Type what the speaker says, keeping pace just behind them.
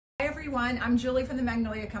Hi everyone, I'm Julie from the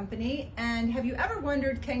Magnolia Company, and have you ever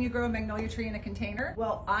wondered, can you grow a magnolia tree in a container?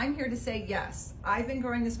 Well, I'm here to say yes. I've been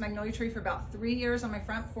growing this magnolia tree for about 3 years on my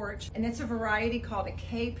front porch, and it's a variety called a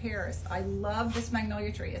K. Paris. I love this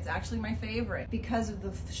magnolia tree. It's actually my favorite because of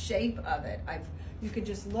the shape of it. You could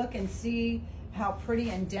just look and see how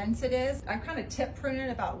pretty and dense it is. I kind of tip prune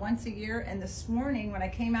it about once a year, and this morning when I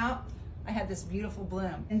came out, I had this beautiful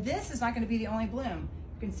bloom. And this is not going to be the only bloom.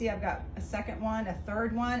 You can see I've got a second one, a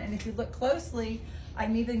third one, and if you look closely,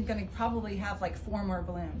 I'm even going to probably have like 4 more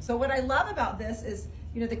blooms. So what I love about this is,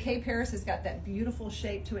 you know, the K. Paris has got that beautiful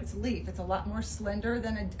shape to its leaf. It's a lot more slender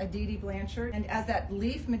than a D.D. Blanchard, and as that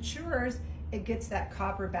leaf matures, it gets that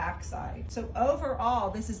copper backside. So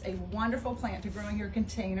overall, this is a wonderful plant to grow in your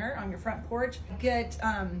container on your front porch. Get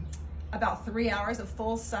about 3 hours of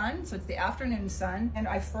full sun, so it's the afternoon sun, and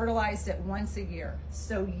I fertilized it once a year.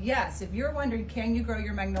 So yes, if you're wondering, can you grow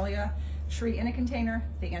your magnolia tree in a container?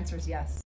 The answer is yes.